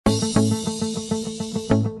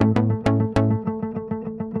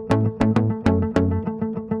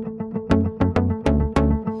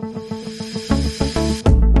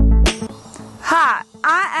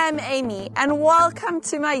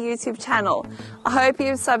to my YouTube channel. I hope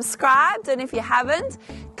you've subscribed, and if you haven't,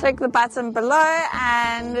 click the button below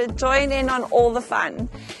and join in on all the fun.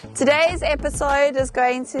 Today's episode is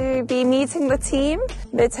going to be meeting the team.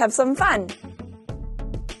 Let's have some fun.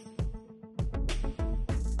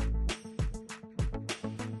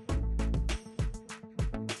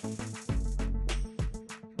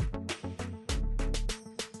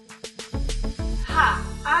 Hi,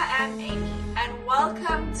 I am Amy, and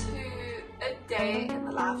welcome to a day in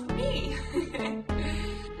the life of me.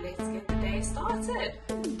 Let's get the day started.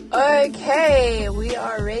 Okay, we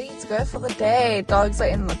are ready to go for the day. Dogs are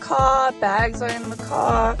in the car, bags are in the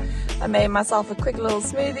car. I made myself a quick little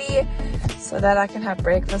smoothie so that I can have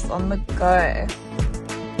breakfast on the go.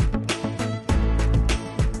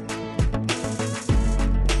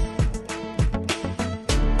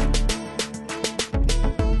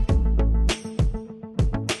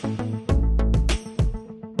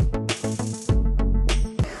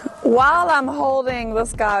 While I'm holding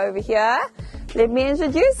this guy over here, let me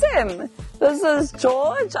introduce him. This is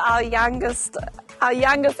George, our youngest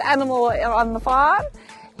animal on the farm.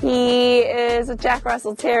 He is a Jack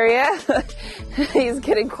Russell Terrier. He's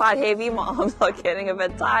getting quite heavy. My arms are getting a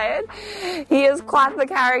bit tired. He is quite the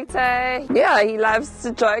character. Yeah, he loves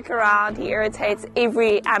to joke around. He irritates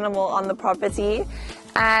every animal on the property,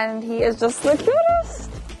 and he is just the cutest.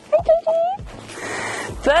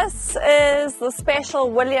 This is the special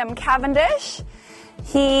William Cavendish.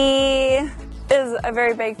 He is a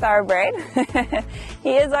very big thoroughbred.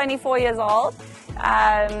 He is only 4 years old.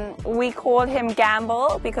 We called him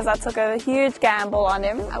Gamble because I took a huge gamble on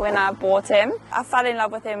him when I bought him. I fell in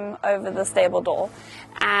love with him over the stable door,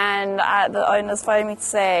 and the owners phoned me to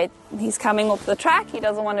say he's coming off the track. He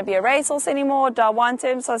doesn't want to be a racehorse anymore. Do I want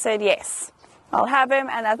him? So I said yes, I'll have him.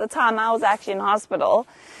 And at the time I was actually in hospital,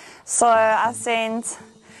 so I sent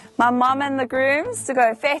my mom and the grooms to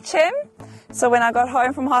go fetch him. So when I got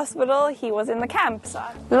home from hospital, he was in the camp. So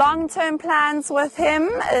long-term plans with him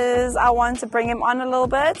is I want to bring him on a little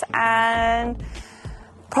bit and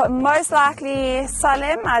most likely sell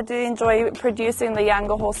him. I do enjoy producing the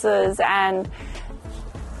younger horses and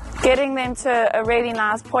getting them to a really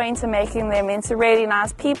nice point and making them into really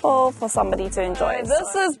nice people for somebody to enjoy.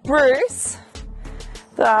 This is Bruce,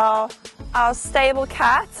 our stable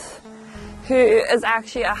cat, who is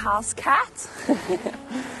actually a house cat.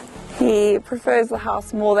 He prefers the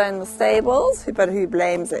house more than the stables, but who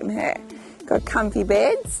blames him here? Got comfy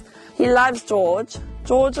beds. He loves George.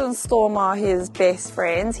 George and Storm are his best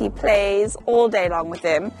friends. He plays all day long with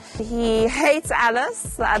them. He hates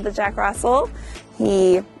Alice, the other Jack Russell.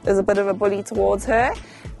 He is a bit of a bully towards her.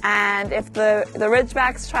 And if the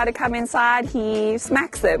Ridgebacks try to come inside, he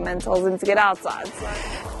smacks them and tells them to get outside.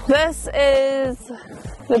 This is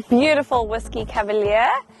the beautiful Whiskey Cavalier.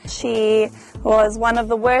 She was one of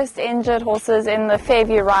the worst injured horses in the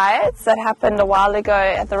Fairview riots that happened a while ago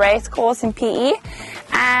at the race course in PE.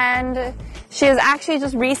 And she has actually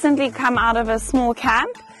just recently come out of a small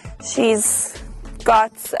camp. She's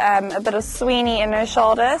got a bit of Sweeney in her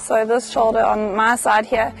shoulder. So this shoulder on my side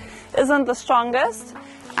here isn't the strongest.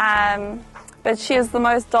 But she is the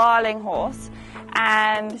most darling horse.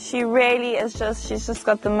 And she really is she's just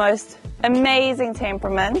got the most amazing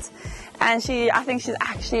temperament. And I think she's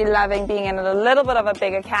actually loving being in a little bit of a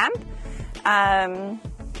bigger camp.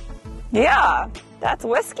 Yeah, that's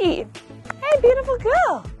Whiskey. Hey, beautiful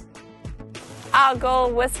girl. Our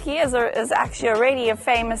girl Whiskey is actually already a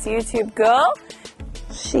famous YouTube girl.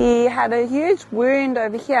 She had a huge wound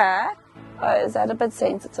over here. Oh, is that a bit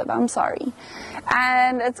sensitive? I'm sorry.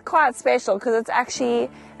 And it's quite special because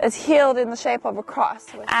it's healed in the shape of a cross.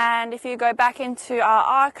 And if you go back into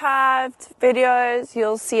our archived videos,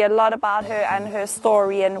 you'll see a lot about her and her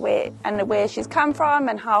story and where she's come from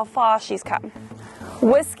and how far she's come.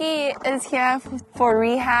 Whiskey is here for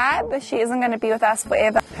rehab. She isn't going to be with us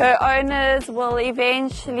forever. Her owners will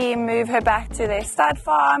eventually move her back to their stud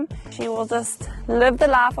farm. She will just live the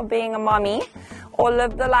life of being a mommy or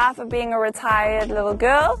live the life of being a retired little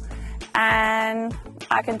girl. And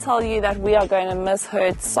I can tell you that we are going to miss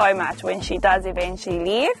her so much when she does eventually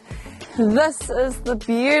leave. This is the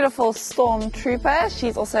beautiful Storm Trooper.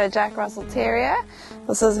 She's also a Jack Russell Terrier.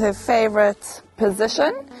 This is her favorite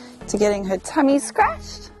position, to getting her tummy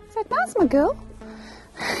scratched. Is that nice, my girl?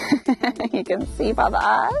 You can see by the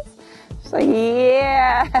eyes. She's like,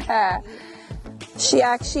 yeah. She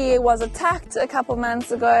actually was attacked a couple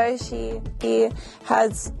months ago. She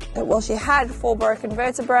had 4 broken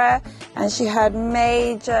vertebrae, and she had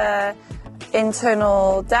major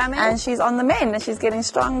internal damage, and she's on the mend and she's getting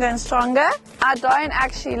stronger and stronger. I don't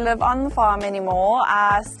actually live on the farm anymore.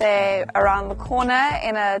 I stay around the corner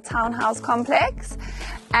in a townhouse complex,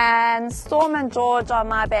 and Storm and George are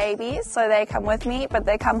my babies, so they come with me, but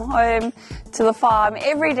they come home to the farm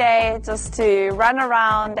every day just to run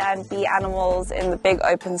around and be animals in the big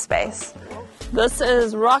open space. This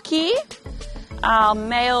is Rocky, our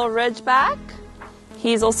male ridgeback.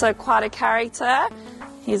 He's also quite a character.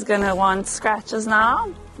 He's gonna want scratches now.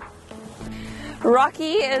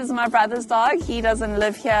 Rocky is my brother's dog. He doesn't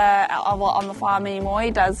live here on the farm anymore.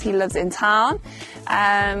 He lives in town.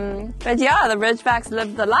 But yeah, the ridgebacks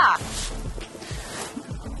live the life.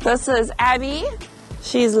 This is Abby.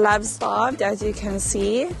 She's love-starved, as you can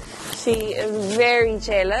see. She is very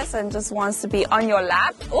jealous and just wants to be on your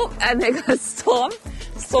lap. Oh, and there goes Storm.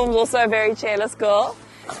 Storm's also a very jealous girl.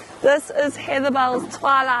 This is Heatherbell's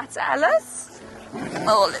Twilight Alice.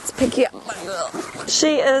 Oh, let's pick you up, my girl.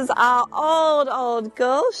 She is our old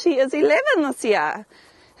girl. She is 11 this year.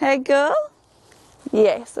 Hey, girl?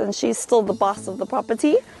 Yes, and she's still the boss of the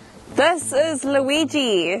property. This is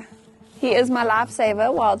Luigi. He is my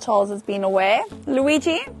lifesaver while Charles has been away.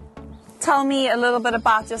 Luigi, tell me a little bit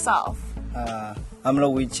about yourself. I'm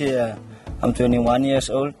Luigi. I'm 21 years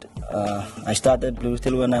old. I started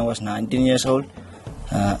Bluesteel when I was 19 years old.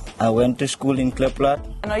 I went to school in Klipplaat.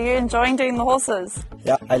 And are you enjoying doing the horses?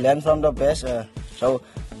 Yeah, I learned from the best, so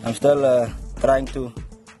I'm still trying to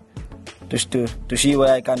see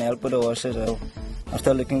where I can help with the horses. I'm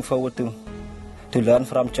still looking forward to learn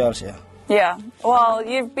from Charles. Yeah. Yeah. Well,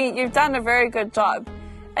 you've done a very good job,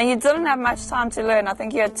 and you didn't have much time to learn. I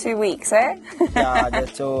think you had 2 weeks, eh? Yeah,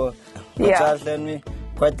 that's so. Yeah. Charles learned me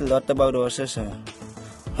quite a lot about horses,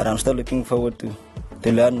 but I'm still looking forward to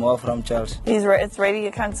learn more from Charles. It's ready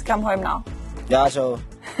to come home now. Yeah, so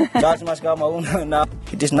Charles must come home now.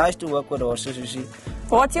 It is nice to work with horses, you see.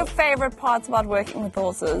 What's your favorite parts about working with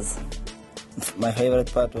horses? My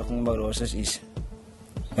favorite part working about horses is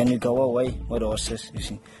when we go away with horses, you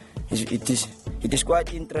see. It is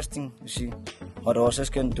quite interesting, you see, what horses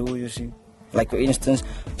can do, you see. Like for instance,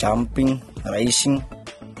 jumping, racing.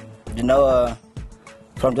 You know,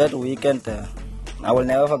 from that weekend, I will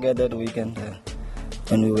never forget that weekend.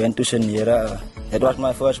 When we went to Senera, that was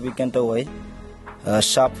my first weekend away.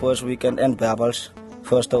 Sharp first weekend and Bubbles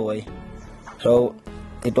first away. So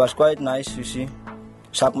it was quite nice, you see.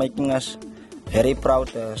 Sharp making us very proud.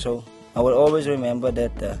 So I will always remember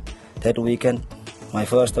that weekend, my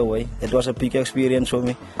first away. It was a big experience for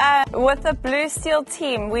me. With the Bluesteel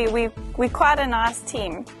team, we're quite a nice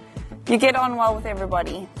team. You get on well with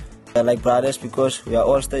everybody. Like brothers, because we are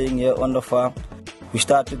all staying here on the farm. We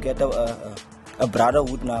start to get a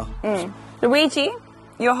brotherhood now. Luigi,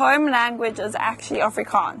 your home language is actually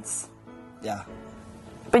Afrikaans. Yeah.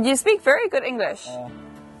 But you speak very good English.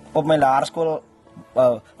 Op my laerskool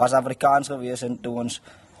was Afrikaans geweest en toe ons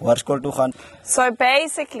hoërskool toe gaan. So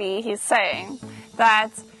basically, he's saying that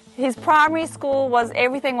his primary school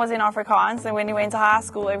everything was in Afrikaans, and when he went to high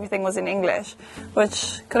school, everything was in English,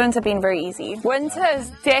 which couldn't have been very easy. Winter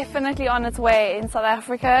is definitely on its way in South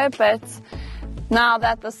Africa, but now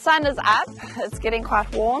that the sun is up, it's getting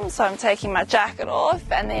quite warm, so I'm taking my jacket off,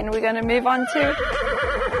 and then we're going to move on to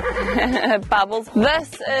Bubbles.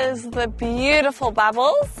 This is the beautiful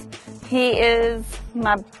Bubbles. He is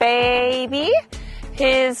my baby.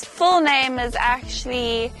 His full name is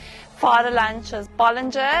actually Vaderland's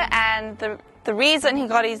Bollinger, and the reason he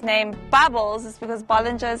got his name Bubbles is because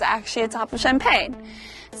Bollinger is actually a type of champagne.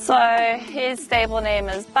 So his stable name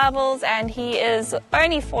is Bubbles, and he is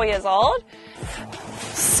only 4 years old.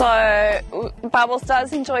 So Bubbles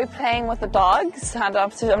does enjoy playing with the dogs. I'm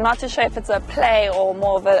not too sure if it's a play or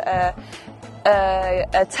more of a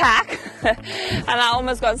attack. And I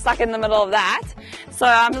almost got stuck in the middle of that. So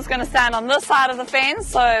I'm just going to stand on this side of the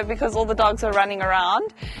fence, because all the dogs are running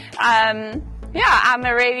around. Yeah, I'm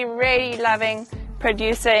really loving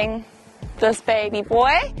producing this baby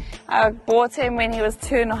boy. I bought him when he was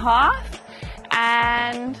 2.5,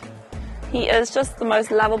 and he is just the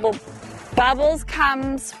most lovable. Bubbles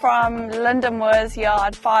comes from Linda Moore's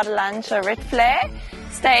yard, Vaderland's Ritvlei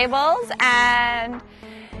stables, and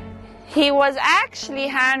he was actually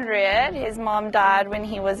hand-reared. His mom died when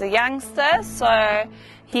he was a youngster, so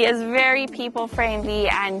he is very people-friendly,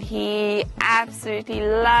 and he absolutely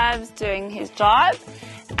loves doing his job,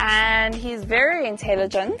 and he's very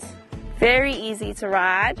intelligent, very easy to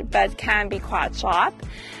ride, but can be quite sharp.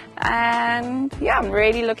 And yeah, I'm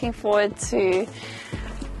really looking forward to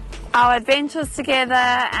our adventures together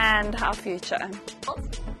and our future.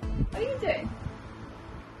 What are you doing?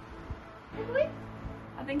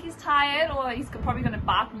 I think he's tired, or he's probably going to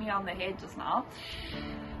bite me on the head just now.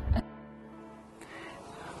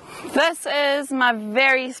 This is my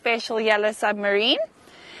very special yellow submarine,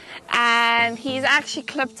 and he's actually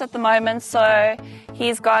clipped at the moment, so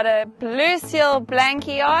he's got a blue seal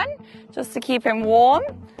blankie on just to keep him warm.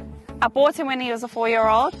 I bought him when he was a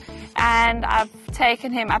 4-year-old, and I've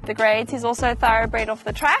taken him up the grades. He's also a thoroughbred off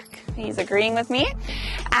the track. He's agreeing with me,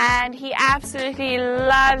 and he absolutely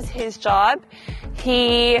loves his job.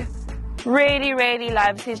 He really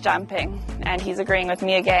loves his jumping, and he's agreeing with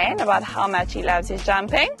me again about how much he loves his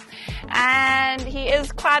jumping. And he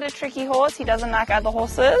is quite a tricky horse. He doesn't like other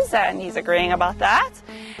horses, and he's agreeing about that.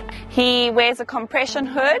 He wears a compression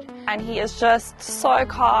hood, and he is just so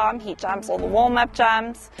calm. He jumps all the warm-up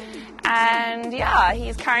jumps, and yeah,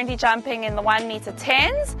 he's currently jumping in the 1-meter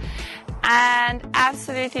 10s and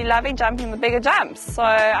absolutely loving jumping the bigger jumps. So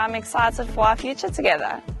I'm excited for our future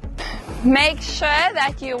together. Make sure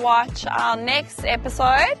that you watch our next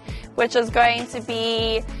episode, which is going to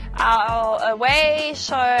be our away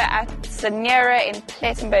show at Sanera in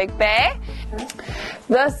Plettenberg Bay.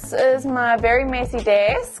 This is my very messy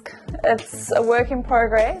desk. It's a work in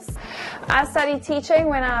progress. I studied teaching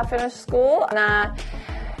when I finished school, and I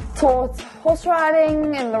taught horse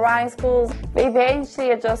riding in the riding schools. Eventually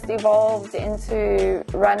it just evolved into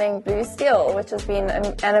running Blue Steel, which has been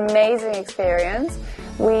an amazing experience.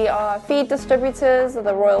 We are feed distributors of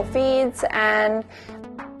the Royal Feeds, and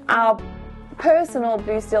our personal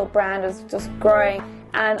Blue Steel brand is just growing.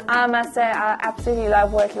 And I must say, I absolutely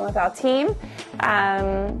love working with our team.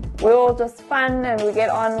 We're all just fun, and we get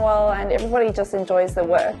on well, and everybody just enjoys the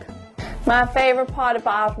work. My favorite part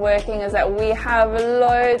about working is that we have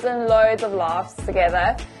loads and loads of laughs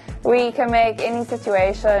together. We can make any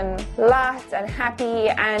situation light and happy,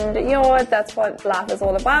 and you know what, that's what life is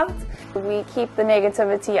all about. We keep the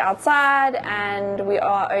negativity outside, and we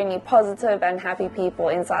are only positive and happy people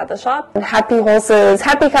inside the shop. And happy horses,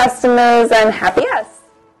 happy customers, and happy us.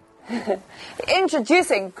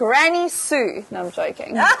 Introducing Granny Sue. No, I'm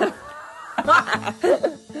joking.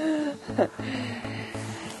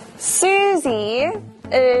 Susie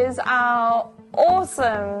is our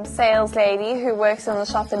awesome sales lady who works in the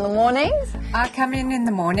shop in the mornings. I come in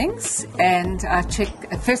the mornings, and I check.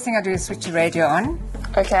 The first thing I do is switch the radio on.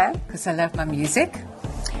 Okay. Because I love my music.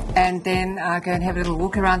 And then I go and have a little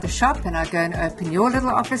walk around the shop, and I go and open your little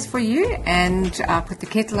office for you, and I put the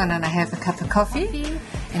kettle on, and I have a cup of coffee.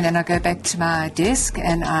 And then I go back to my desk,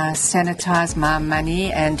 and I sanitize my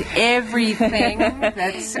money and everything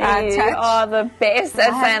that's I touch. You are the best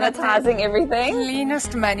at sanitizing everything.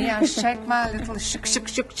 Cleanest money. I shake my little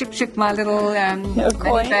shook my little money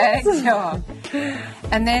coins. bags. Yeah.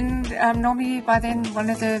 And then normally by then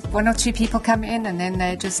one or two people come in, and then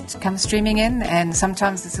they just come streaming in, and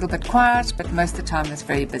sometimes it's a little bit quiet, but most of the time it's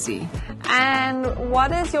very busy. And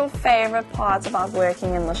what is your favorite part about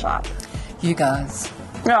working in the shop? You guys.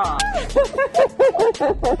 Aww.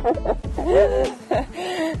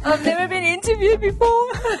 I've never been interviewed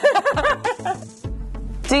before.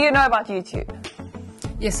 Do you know about YouTube?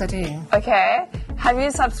 Yes, I do. Okay. Have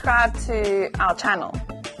you subscribed to our channel?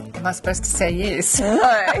 Am I supposed to say yes? No,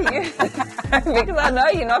 because I know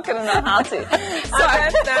you're not going to know how to.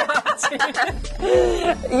 I don't know how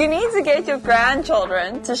to. You need to get your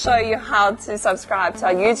grandchildren to show you how to subscribe to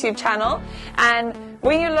our YouTube channel. And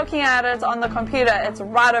when you're looking at it on the computer, it's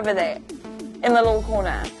right over there in the little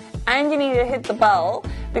corner. And you need to hit the bell,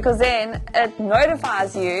 because then it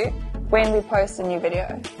notifies you when we post a new video.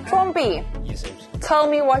 Trumpy. Yes, Tell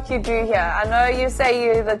me what you do here. I know you say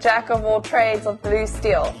you're the jack of all trades of Blue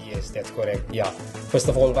Steel. yes, that's correct. Yeah. First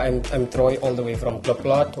of all, I'm Troy, all the way from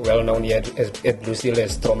Klopplaat, well known here at Blue Steel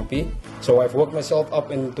as Trompy. So I've worked myself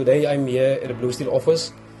up, and today I'm here at the Blue Steel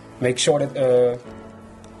office. Make sure that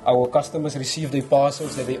our customers receive the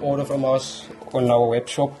parcels that they order from us on our web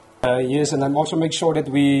shop. Yes, and I'm also make sure that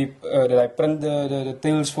that I print the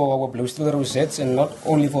tails for our Blue Steel rosettes, and not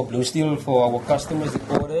only for Blue Steel, for our customers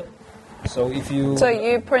that order. So if you... So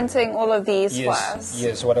you're printing all of these for Yes, us?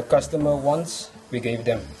 yes, what a customer wants, we gave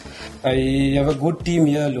them. I have a good team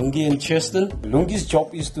here, Lungi and Cheston. Lungi's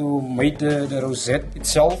job is to make the rosette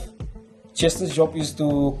itself. Cheston's job is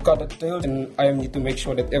to cut the tail, and I need to make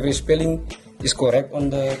sure that every spelling is correct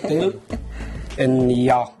on the tail. And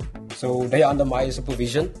yeah, so they are under my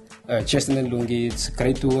supervision. Cheston and Lungi, it's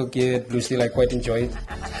great to work here at Blue Steel. I quite enjoy it.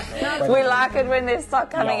 We like it when there's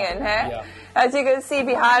stock coming Yeah, in, hey? yeah. As you can see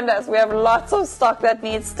behind us, we have lots of stock that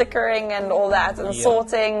needs stickering and all that, and Yeah.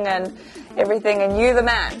 sorting and everything, and you the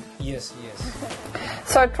man. Yes, yes.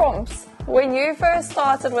 So Tromps, when you first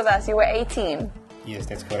started with us, you were 18. Yes,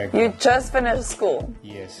 that's correct. You just finished school.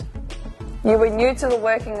 Yes. You were new to the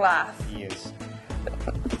working life. Yes.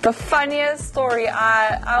 The funniest story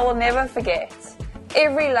I will never forget.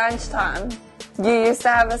 Every lunchtime, you used to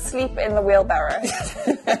have a sleep in the wheelbarrow.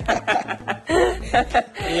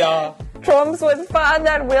 Yeah. Troms would find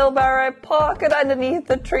that wheelbarrow, park it underneath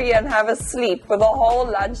the tree and have a sleep for the whole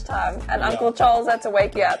lunchtime. And Uncle Charles had to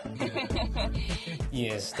wake you up.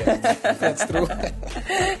 Yes, that's true.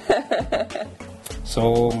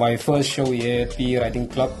 So my first show here at P Riding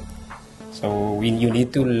Club. So you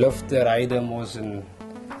need to lift the rider most, and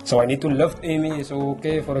so I need to lift Amy. So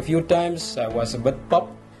okay, for a few times I was a bit pop.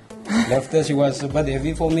 Left her, she was a bit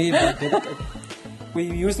heavy for me. But we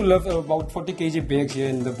used to lift about 40 kg bags here,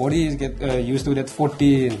 and the body is get used to that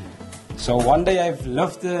 40. So one day I've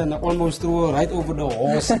lifted her and almost threw her right over the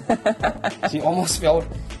horse. She almost fell.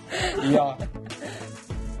 Yeah.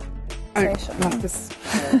 Like this.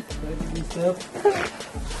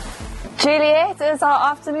 Juliet is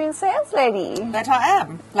our afternoon sales lady. That I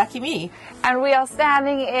am. Lucky me. And we are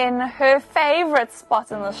standing in her favorite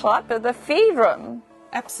spot in the shop, the feed room.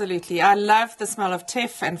 Absolutely. I love the smell of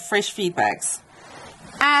teff and fresh feed bags.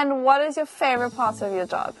 And what is your favorite part of your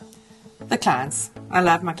job? The clients. I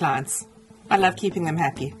love my clients. I love keeping them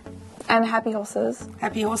happy. And happy horses.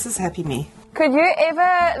 Happy horses, happy me. Could you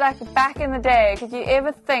ever, like back in the day, could you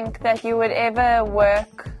ever think that you would ever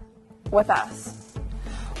work with us?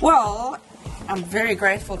 Well, I'm very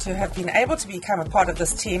grateful to have been able to become a part of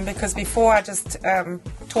this team, because before I just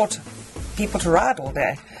taught people to ride all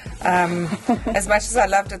day. As much as I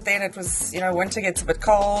loved it then, it was, winter gets a bit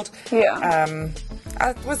cold. Yeah.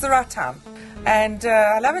 It was the right time. And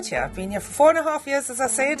I love it here. I've been here for 4.5 years, as I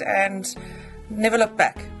said, and never looked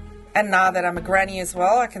back. And now that I'm a granny as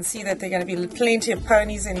well, I can see that there are going to be plenty of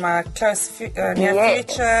ponies in my close near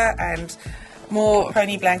future, and more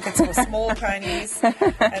pony blankets for small ponies and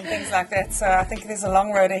things like that. So I think there's a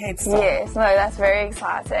long road ahead still. Yes, no, that's very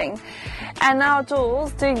exciting. And now,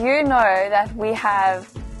 Jules, do you know that we have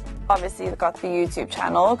obviously got the YouTube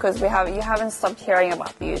channel? Because you haven't stopped hearing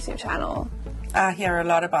about the YouTube channel. I hear a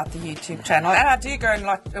lot about the YouTube channel, and I do go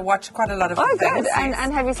and watch quite a lot of things. Good.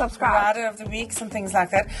 And have you subscribed? Rider of the Weeks and things like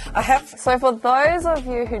that. I have. So for those of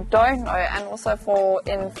you who don't know, and also for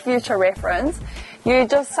in future reference, you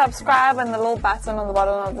just subscribe on the little button on the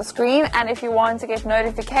bottom of the screen, and if you want to get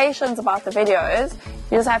notifications about the videos,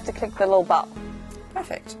 you just have to click the little bell.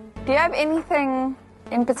 Perfect. Do you have anything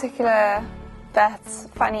in particular that's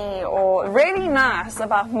funny or really nice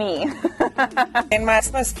about me? And my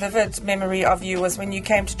most vivid memory of you was when you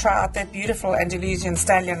came to try out that beautiful Andalusian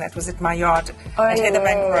stallion that was at my yard at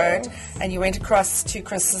Heatherbank Road, and you went across to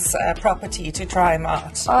Chris's property to try him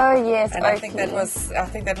out. Oh yes, and I think that was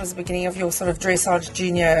the beginning of your sort of dressage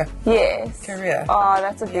junior career. Oh,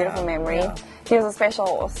 that's a beautiful memory. Yeah. He was a special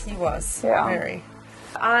horse. He was very.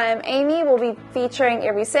 I'm Amy. We'll be featuring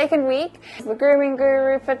every second week. The Grooming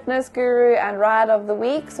Guru, Fitness Guru, and Ride of the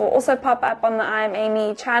Weeks will also pop up on the I'm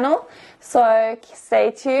Amy channel. So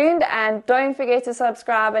stay tuned, and don't forget to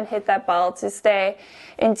subscribe and hit that bell to stay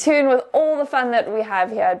in tune with all the fun that we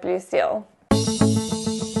have here at Blue Steel.